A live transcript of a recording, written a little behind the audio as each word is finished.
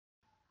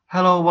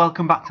Hello,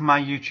 welcome back to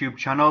my YouTube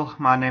channel.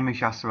 My name is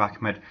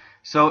YAHMAD.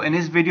 So in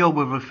this video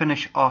we will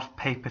finish off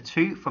paper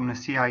 2 from the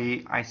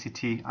CIE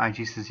ICT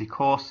IGCSE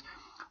course.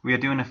 We are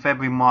doing a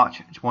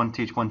February-March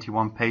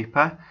 2021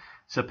 paper.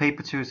 So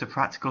paper 2 is a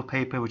practical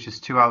paper which is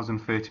 2 hours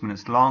and 30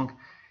 minutes long.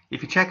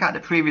 If you check out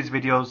the previous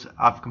videos,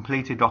 I've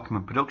completed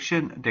document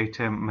production,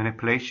 data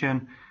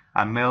manipulation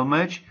and mail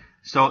merge.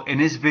 So in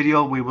this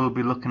video we will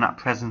be looking at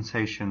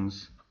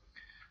presentations.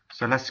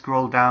 So let's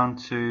scroll down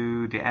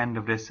to the end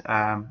of this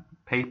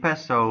paper,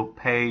 so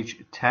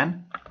page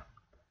 10,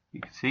 you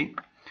can see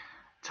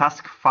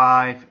task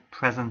 5,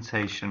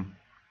 presentation.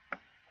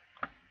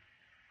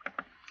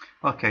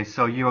 Okay,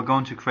 so you are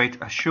going to create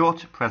a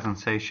short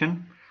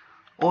presentation.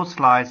 All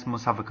slides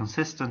must have a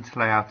consistent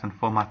layout and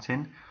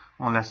formatting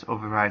unless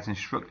otherwise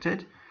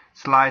instructed.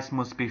 Slides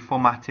must be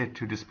formatted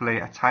to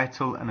display a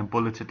title and a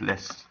bulleted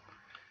list.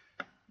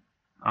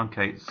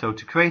 Okay, so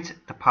to create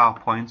the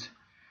PowerPoint,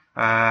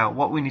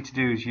 what we need to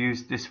do is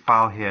use this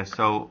file here.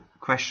 So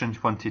question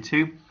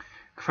 22,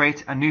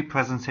 create a new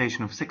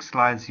presentation of 6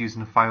 slides using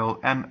the file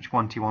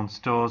m21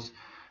 stores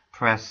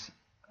press.rtf.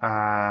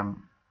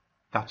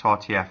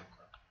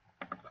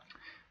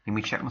 Let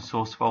me check my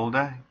source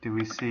folder. Do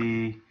we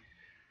see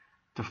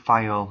the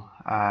file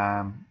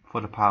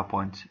for the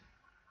PowerPoint?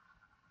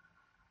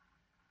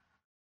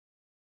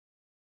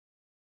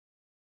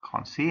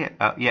 Can't see it.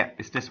 Yeah,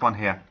 it's this one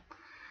here.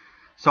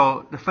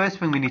 So the first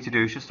thing we need to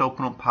do is just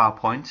open up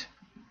PowerPoint.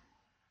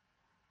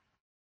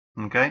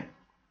 Okay.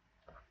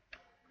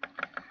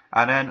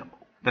 And then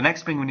the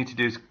next thing we need to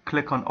do is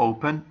click on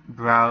open,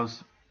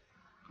 browse,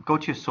 go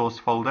to your source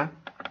folder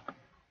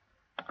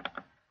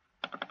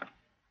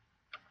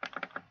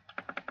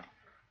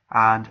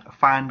and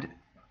find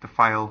the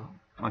file.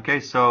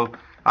 Okay, so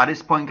at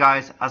this point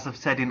guys, as I've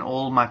said in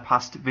all my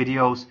past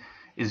videos,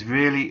 is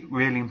really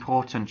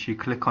important you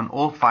click on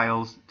all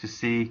files to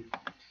see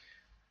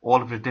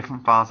all of the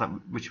different files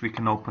which we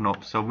can open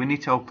up. So we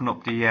need to open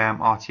up the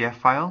RTF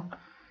file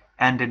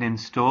ending in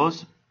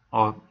stores,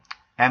 or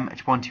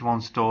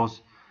m21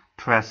 stores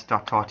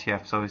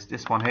press.rtf. so it's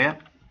this one here,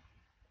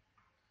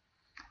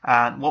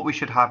 and what we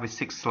should have is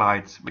 6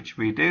 slides, which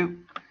we do.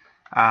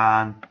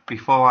 And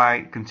before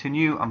I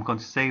continue, I'm going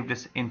to save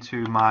this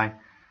into my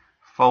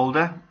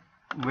folder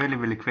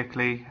really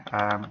quickly.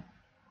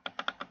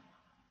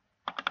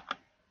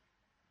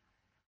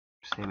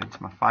 Save it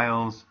into my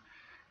files,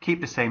 keep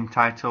the same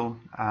title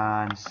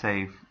and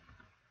save.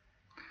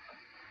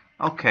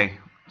 Okay,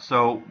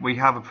 so we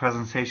have a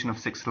presentation of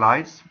 6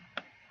 slides.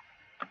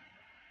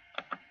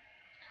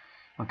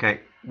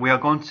 Okay, we are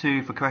going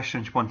to, for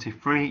question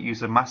 23,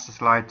 use a master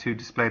slide to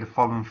display the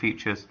following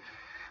features.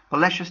 But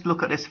let's just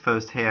look at this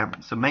first here.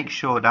 So make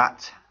sure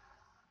that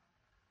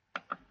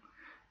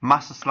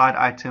master slide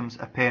items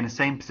appear in the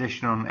same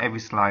position on every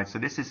slide. So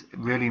this is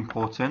really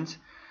important.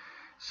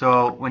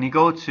 So when you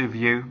go to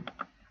view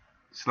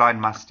slide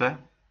master,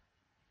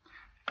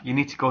 you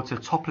need to go to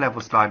top level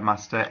slide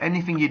master.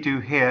 Anything you do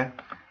here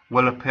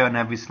will appear on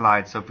every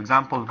slide. So for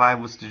example, if I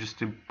was to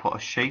just put a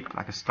shape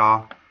like a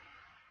star,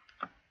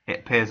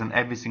 it appears on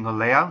every single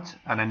layout.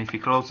 And then if you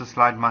close the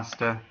slide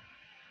master,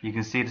 you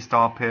can see the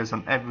star appears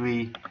on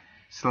every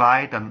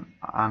slide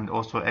and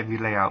also every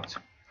layout.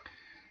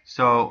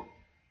 So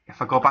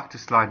if I go back to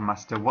slide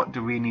master, what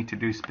do we need to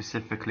do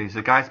specifically?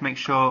 So guys, make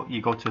sure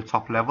you go to the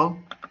top level.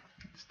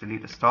 Let's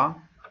delete the star.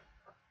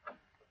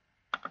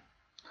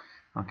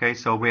 Okay,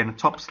 so we're in the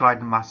top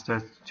slide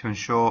master to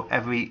ensure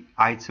every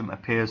item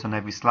appears on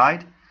every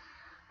slide.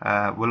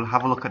 We'll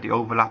have a look at the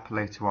overlap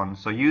later on.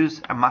 So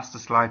use a master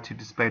slide to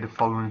display the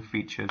following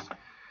features: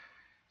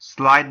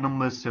 slide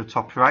numbers to the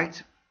top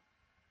right,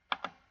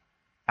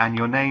 and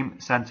your name,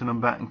 center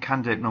number and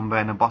candidate number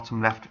in the bottom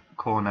left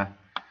corner.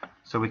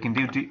 So we can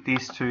do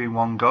these 2 in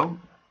one go.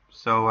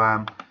 So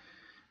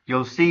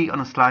you'll see on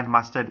the slide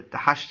master the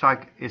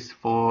hashtag is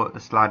for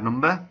the slide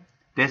number.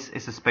 This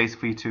is a space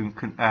for you to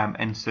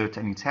insert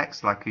any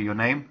text like your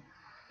name.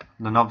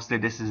 And then obviously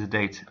this is a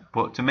date.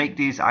 But to make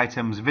these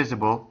items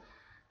visible,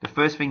 the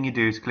first thing you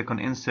do is click on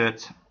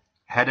insert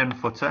header and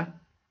footer.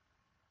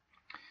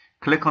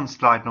 Click on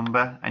slide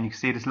number and you can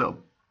see this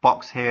little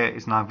box here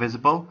is now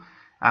visible.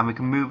 And we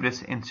can move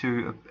this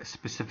into a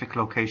specific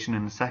location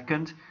in a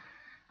second.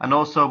 And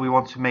also we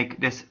want to make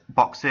this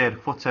box here, the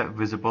footer,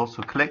 visible.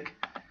 So click.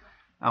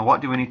 And what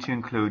do we need to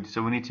include?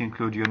 So we need to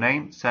include your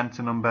name,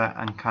 center number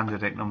and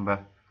candidate number.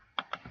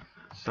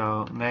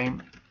 So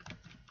name,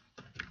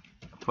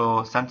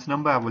 for center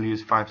number I will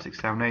use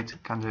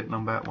 5678, candidate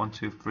number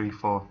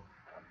 1234.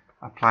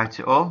 Apply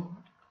to all.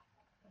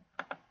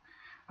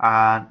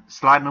 And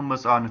slide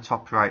numbers are in the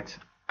top right.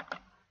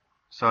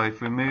 So if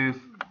we move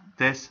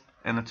this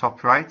in the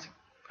top right,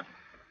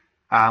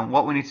 and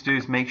what we need to do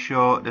is make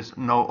sure there's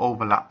no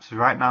overlap. So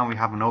right now we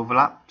have an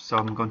overlap, so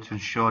I'm going to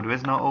ensure there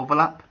is no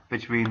overlap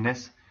between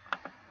this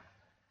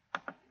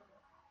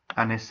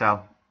and this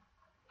cell.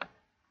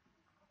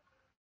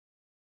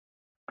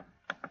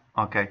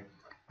 Okay,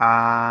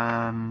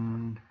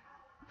 and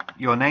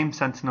your name,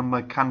 center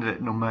number,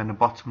 candidate number in the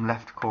bottom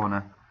left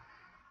corner.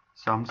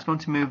 So I'm just going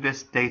to move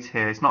this date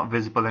here. It's not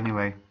visible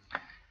anyway.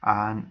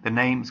 And the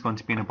name is going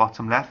to be in the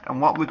bottom left.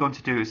 And what we're going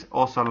to do is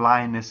also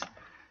align this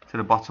to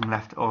the bottom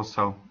left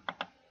also.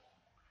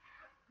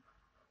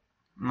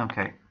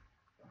 Okay.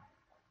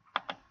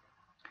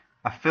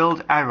 A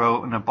filled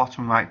arrow in the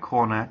bottom right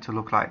corner to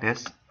look like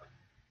this.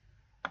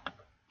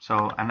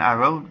 So an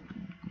arrow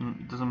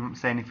doesn't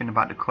say anything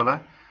about the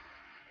color.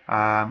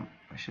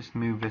 Let's just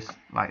move this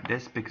like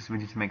this because we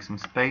need to make some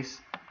space.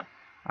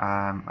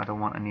 I don't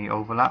want any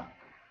overlap.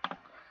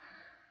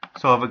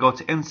 So if we go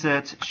to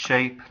insert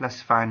shape,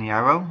 let's find the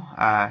arrow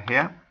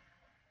here,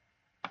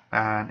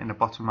 and in the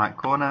bottom right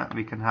corner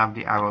we can have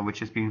the arrow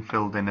which is being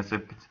filled in as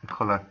a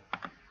color.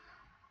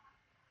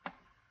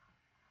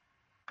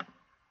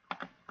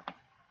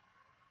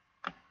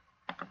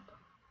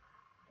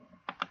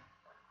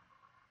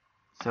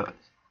 So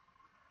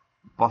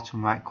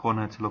bottom right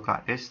corner to look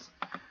like this,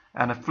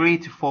 and a 3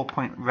 to 4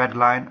 point red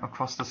line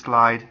across the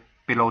slide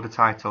below the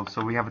title.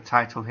 So we have a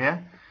title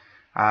here.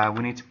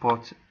 We need to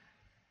put,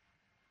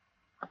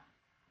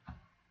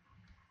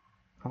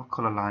 what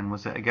color line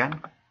was it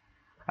again?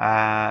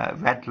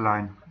 Red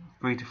line,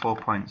 3 to 4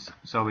 points.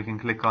 So we can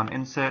click on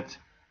insert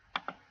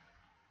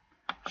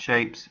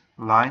shapes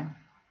line,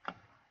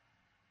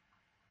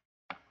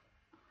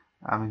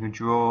 and we can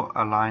draw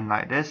a line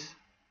like this,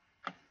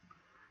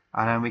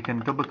 and then we can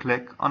double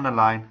click on the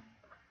line,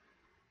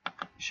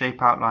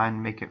 shape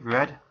outline, make it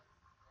red,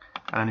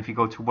 and then if you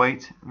go to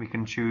weight we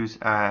can choose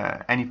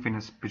anything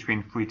that's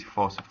between 3 to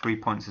 4, so 3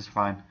 points is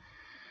fine.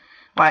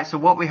 Right, so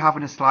what we have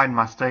in the slide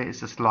master is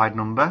the slide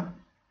number,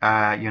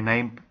 your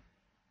name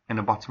in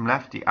the bottom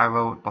left, the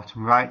arrow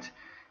bottom right,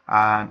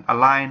 and a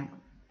line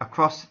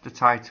across the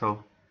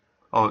title,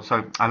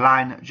 a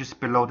line just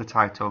below the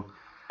title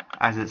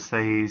as it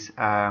says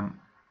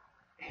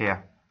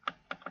here.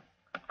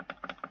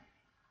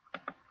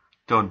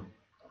 Done.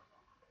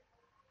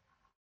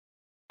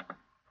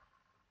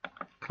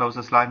 Close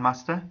the slide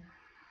master,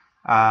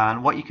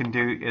 and what you can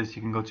do is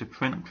you can go to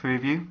print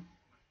preview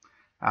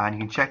and you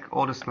can check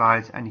all the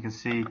slides, and you can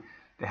see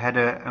the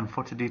header and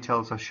footer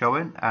details are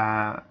showing,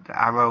 the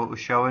arrow is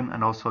showing,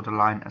 and also the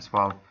line as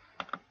well.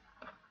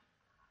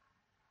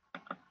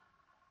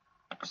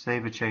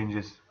 Save the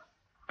changes.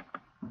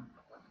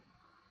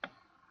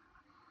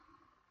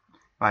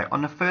 Right,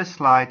 on the first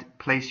slide,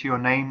 place your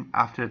name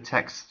after the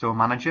text store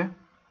manager.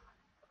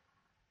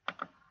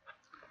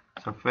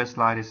 So first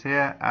slide is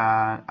here,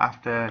 and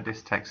after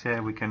this text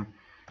here we can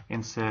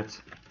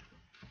insert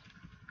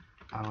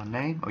our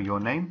name or your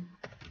name.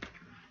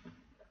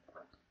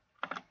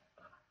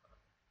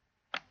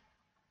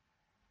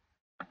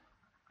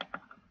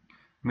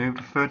 Move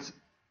the third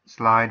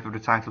slide with the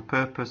title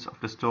purpose of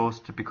the stores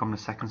to become the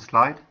second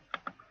slide.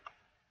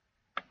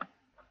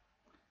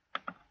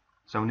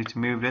 So we need to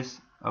move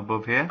this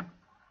above here.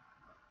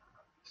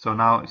 So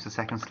now it's the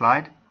second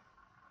slide.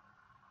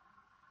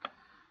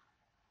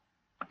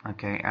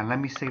 Okay, and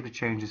let me save the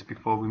changes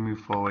before we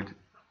move forward.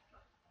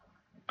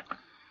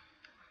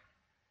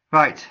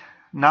 Right,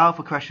 now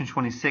for question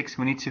 26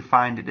 we need to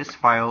find this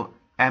file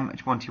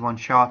M21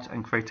 chart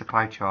and create a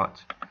pie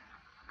chart.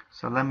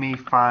 So let me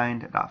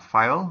find that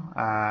file,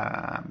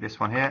 this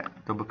one here,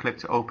 double click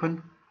to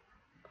open.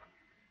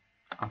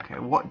 Okay,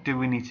 what do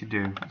we need to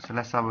do? So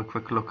let's have a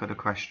quick look at the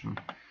question.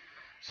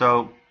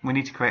 So we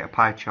need to create a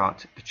pie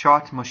chart. The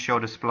chart must show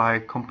the supplier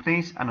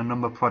companies and the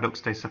number of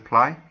products they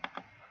supply.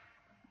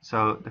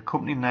 So the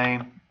company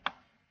name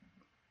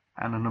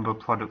and the number of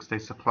products they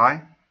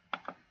supply.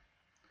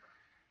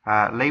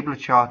 Label a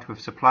chart with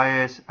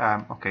suppliers.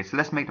 Okay, so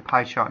let's make the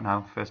pie chart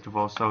now first of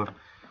all. So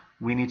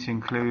we need to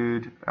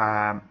include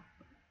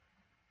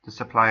the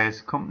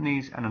suppliers'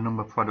 companies and the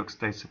number of products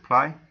they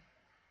supply.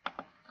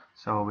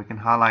 So we can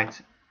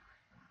highlight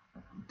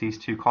these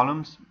two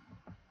columns.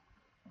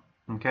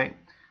 Okay,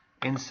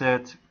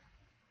 insert,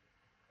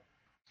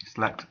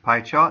 select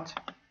pie chart.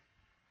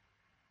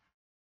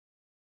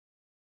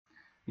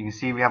 You can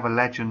see we have a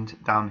legend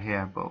down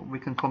here, but we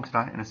can come to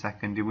that in a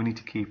second. We need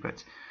to keep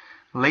it.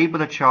 Label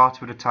the chart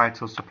with the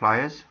title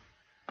suppliers.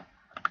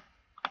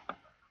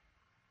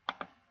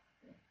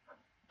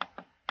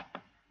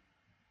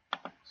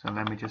 So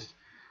let me just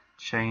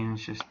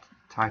change this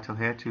title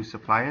here to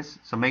suppliers.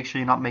 So make sure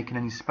you're not making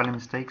any spelling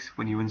mistakes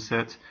when you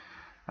insert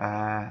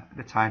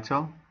the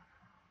title.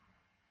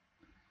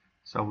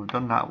 So we've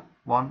done that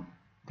one,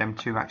 them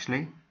two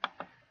actually.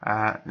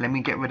 Let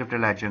me get rid of the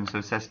legend. So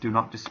it says do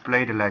not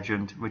display the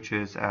legend, which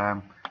is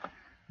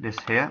this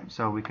here.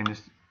 So we can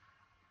just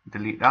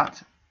delete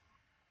that.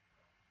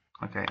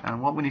 Okay,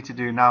 and what we need to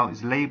do now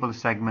is label the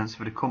segments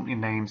for the company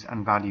names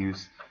and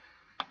values.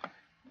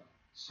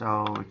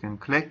 So we can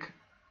click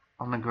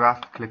on the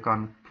graph, click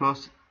on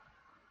plus,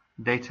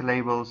 data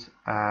labels.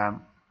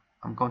 I'm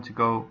going to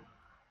go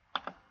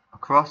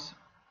across.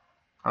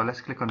 Oh,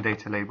 let's click on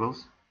data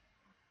labels.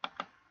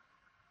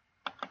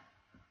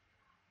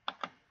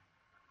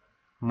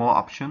 More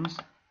options.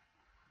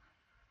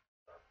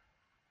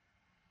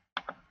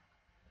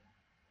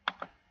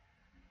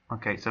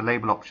 Okay, so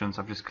label options,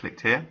 I've just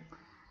clicked here.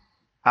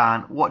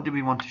 And what do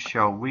we want to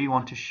show? We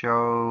want to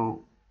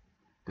show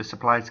the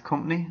supplier's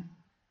company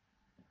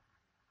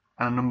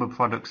and a number of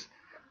products.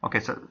 Okay,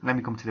 so let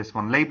me come to this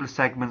one. Label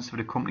segments for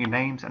the company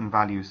names and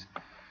values.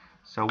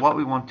 So what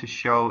we want to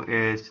show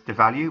is the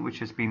value, which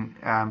has been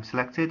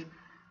selected,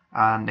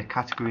 and the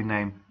category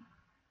name.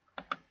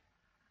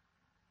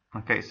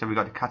 Okay, so we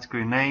got the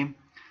category name.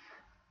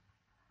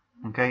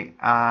 Okay,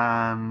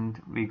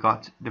 and we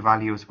got the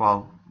value as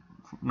well,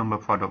 number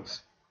of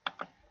products.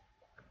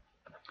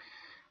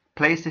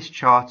 Place this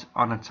chart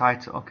on a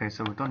title. Okay,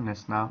 so we've done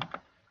this now.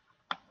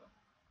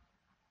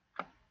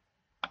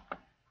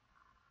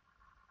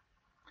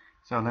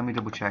 So let me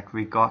double check.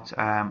 We got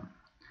a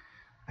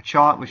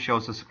chart which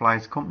shows the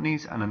supplier's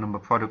companies and the number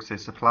of products they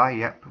supply.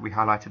 Yep, we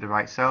highlighted the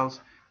right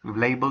cells. We've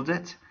labelled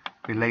it.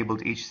 We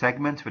labelled each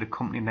segment with a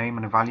company name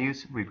and the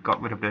values. We've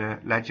got rid of the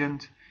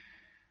legend.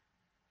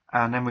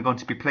 And then we're going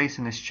to be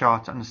placing this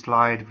chart on the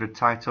slide with the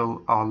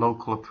title "Our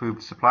Local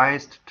Approved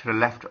Suppliers" to the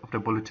left of the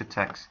bulleted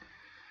text.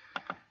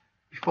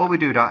 Before we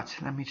do that,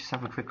 let me just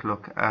have a quick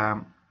look.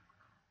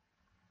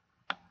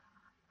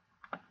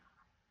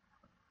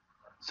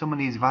 Some of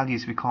these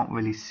values we can't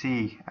really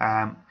see.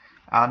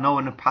 I know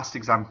in the past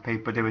exam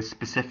paper they were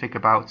specific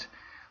about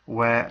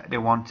where they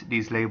want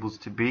these labels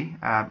to be.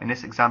 In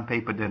this exam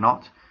paper they're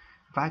not.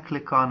 If I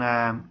click on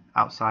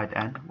outside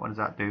end, what does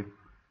that do?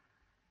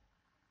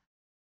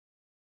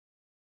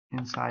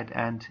 Inside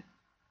end,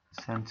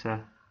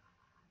 center,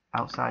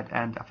 outside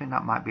end. I think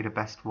that might be the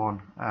best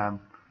one. Let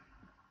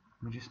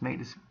me just make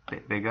this a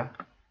bit bigger.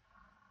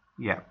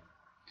 Yeah.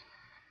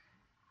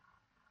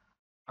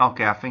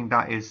 Okay, I think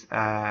that is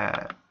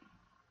the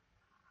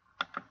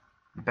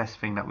best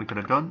thing that we could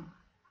have done.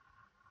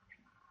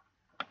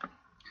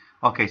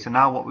 Okay, so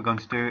now what we're going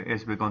to do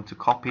is we're going to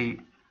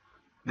copy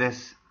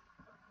this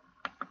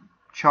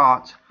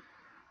chart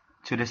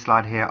to this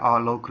slide here, "Our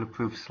Local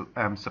Approved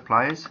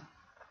Suppliers,"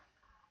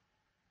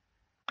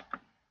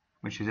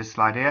 which is this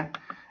slide here,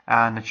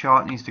 and the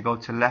chart needs to go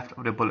to the left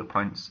of the bullet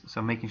points,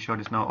 so making sure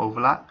there's no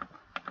overlap.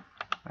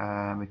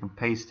 We can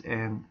paste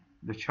in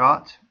the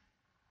chart,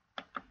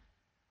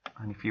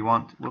 and if you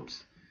want,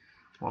 whoops,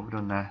 what we've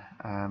done there,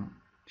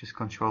 just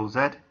Control Z.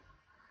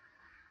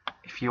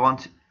 If you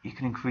want, you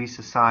can increase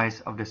the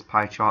size of this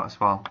pie chart as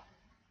well.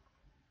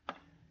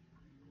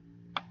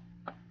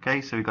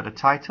 Okay, so we've got a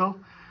title,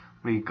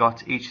 we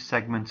got each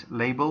segment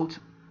labelled,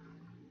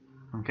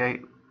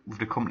 okay, with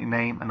the company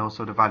name and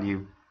also the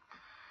value.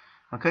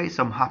 Okay,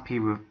 so I'm happy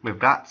with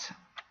that.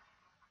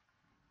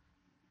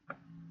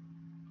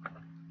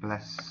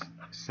 Let's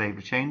save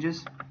the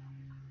changes.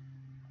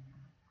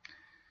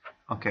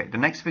 Okay, the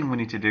next thing we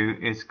need to do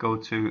is go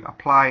to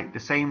apply the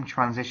same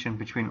transition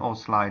between all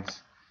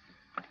slides.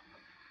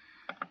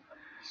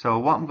 So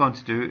what I'm going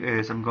to do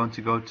is I'm going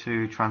to go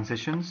to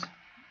transitions,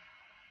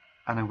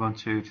 and I'm going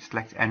to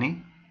select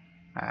any,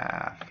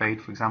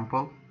 fade for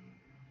example,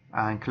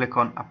 and click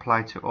on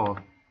apply to all.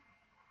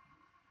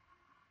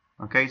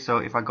 Okay, so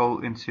if I go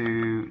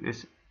into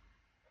this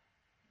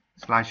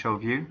slideshow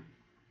view,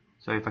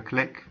 so if I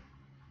click,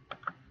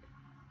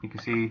 you can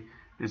see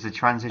there's a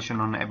transition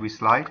on every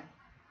slide.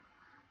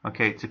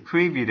 Okay, to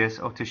preview this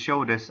or to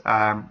show this,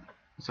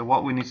 so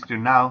what we need to do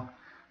now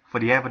for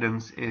the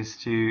evidence is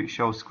to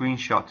show a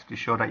screenshot to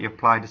show that you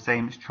apply the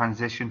same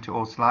transition to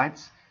all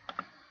slides.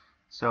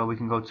 So we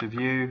can go to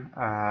view,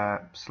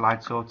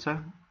 slide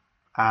sorter,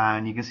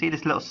 and you can see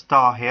this little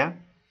star here,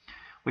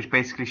 which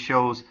basically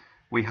shows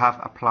we have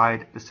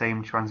applied the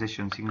same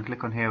transitions. You can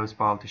click on here as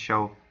well to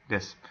show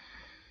this.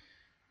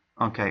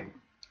 Okay,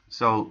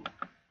 so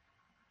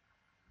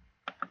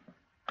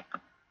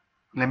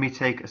let me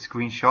take a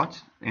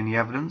screenshot in the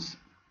evidence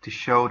to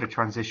show the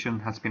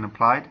transition has been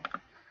applied.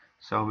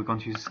 So we're going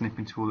to use the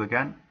snipping tool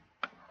again,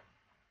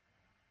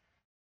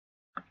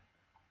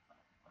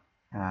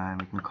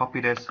 and we can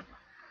copy this.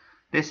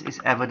 This is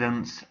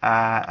evidence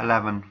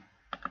 11.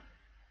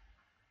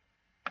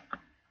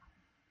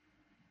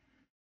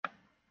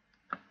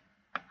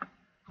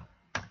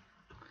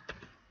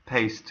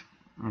 Paste.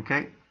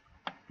 Okay,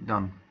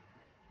 done.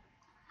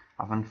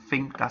 I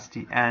think that's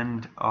the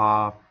end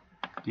of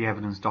the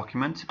evidence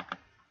document.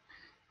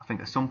 I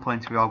think at some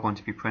point we are going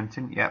to be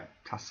printing. Yep,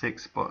 task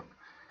 6, but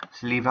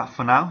let's leave that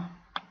for now.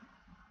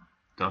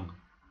 Done.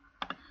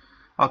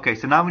 Okay,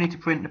 so now we need to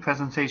print the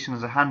presentation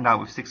as a handout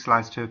with 6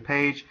 slides to a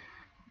page.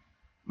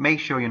 Make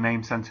sure your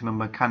name, center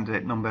number,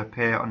 candidate number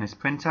appear on this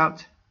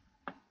printout.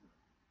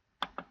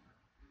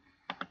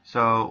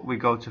 So we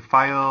go to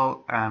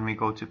File and we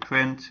go to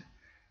Print.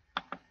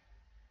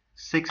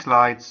 6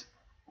 slides,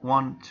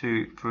 1,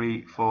 2,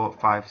 3, 4,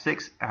 5,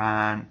 6,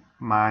 and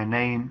my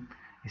name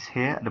is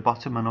here at the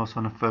bottom and also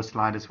on the first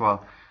slide as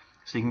well.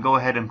 So you can go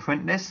ahead and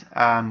print this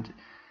and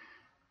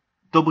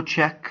double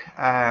check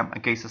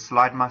against the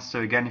slide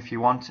master again if you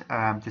want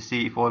to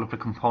see if all of the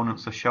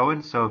components are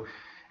showing. So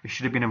it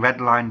should have been a red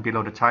line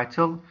below the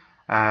title,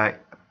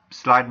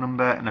 slide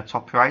number in the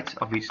top right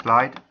of each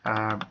slide,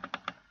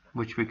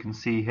 which we can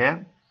see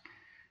here.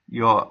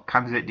 Your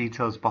candidate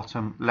details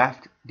bottom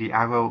left, the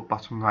arrow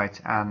bottom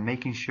right, and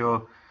making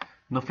sure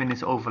Nothing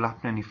is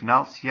overlapping anything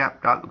else.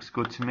 Yep, that looks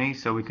good to me,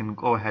 so we can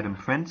go ahead and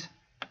print.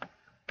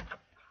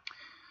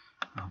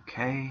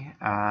 Okay,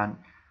 and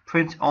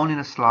print only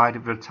the slide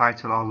with the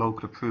title or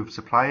local approved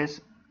suppliers.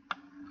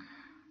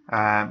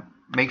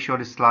 Make sure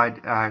the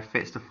slide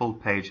fits the full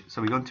page.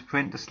 So we're going to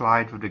print the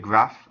slide with the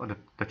graph, or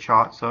the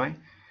chart, sorry,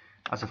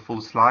 as a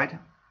full slide.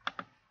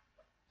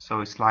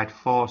 So it's slide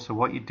 4. So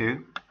what you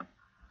do,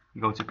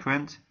 you go to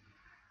print.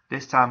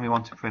 This time we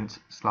want to print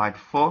slide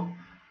 4.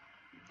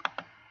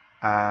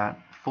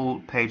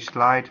 Full page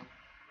slide.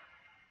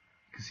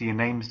 You can see your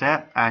names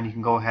there, and you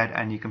can go ahead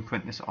and you can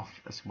print this off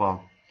as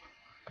well.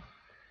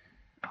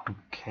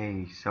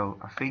 Okay, so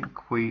I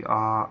think we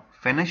are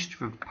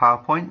finished with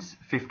PowerPoints.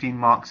 15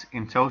 marks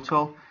in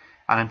total,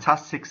 and then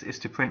task 6 is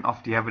to print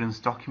off the evidence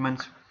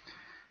document.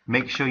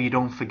 Make sure you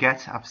don't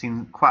forget. I've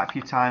seen quite a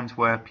few times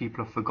where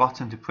people have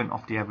forgotten to print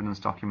off the evidence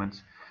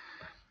document.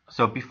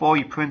 So before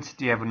you print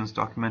the evidence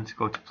document,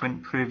 go to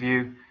print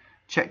preview,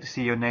 check to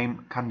see your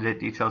name,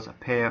 candidate details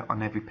appear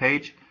on every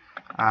page,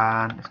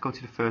 and let's go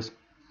to the first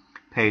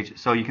page.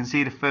 So you can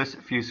see the first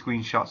few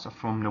screenshots are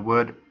from the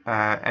Word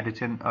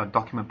editing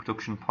document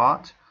production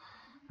part,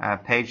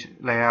 page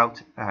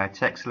layout,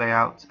 text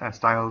layout,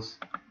 styles.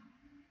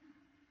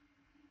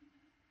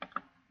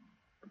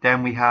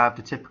 Then we have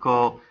the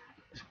typical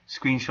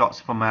screenshots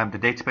from the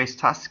database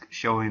task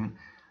showing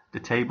the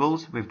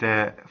tables with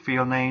the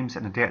field names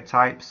and the data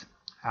types,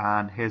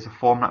 and here's a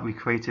form that we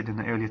created in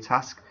the earlier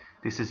task.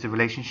 This is the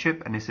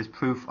relationship, and this is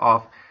proof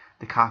of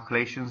the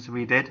calculations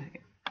we did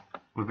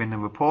within the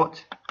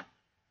report,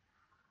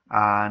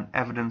 and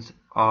evidence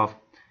of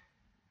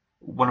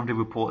one of the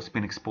reports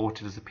being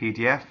exported as a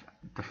PDF,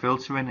 the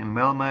filtering in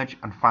mail merge,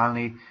 and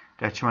finally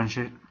the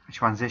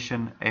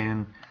transition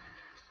in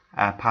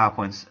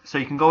PowerPoints. So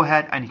you can go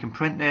ahead and you can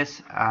print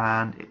this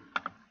and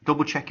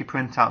double check your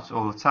printouts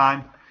all the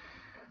time.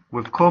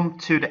 We've come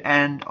to the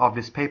end of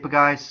this paper,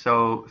 guys,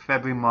 so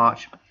February,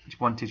 March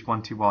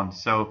 2021.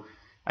 So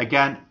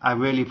again, I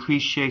really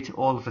appreciate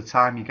all of the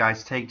time you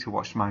guys take to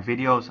watch my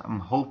videos. I'm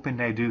hoping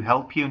they do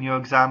help you in your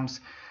exams.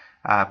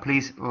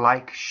 Please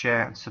like,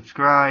 share and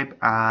subscribe,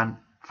 and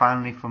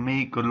finally from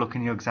me, good luck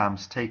in your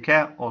exams. Take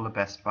care, all the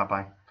best, bye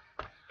bye.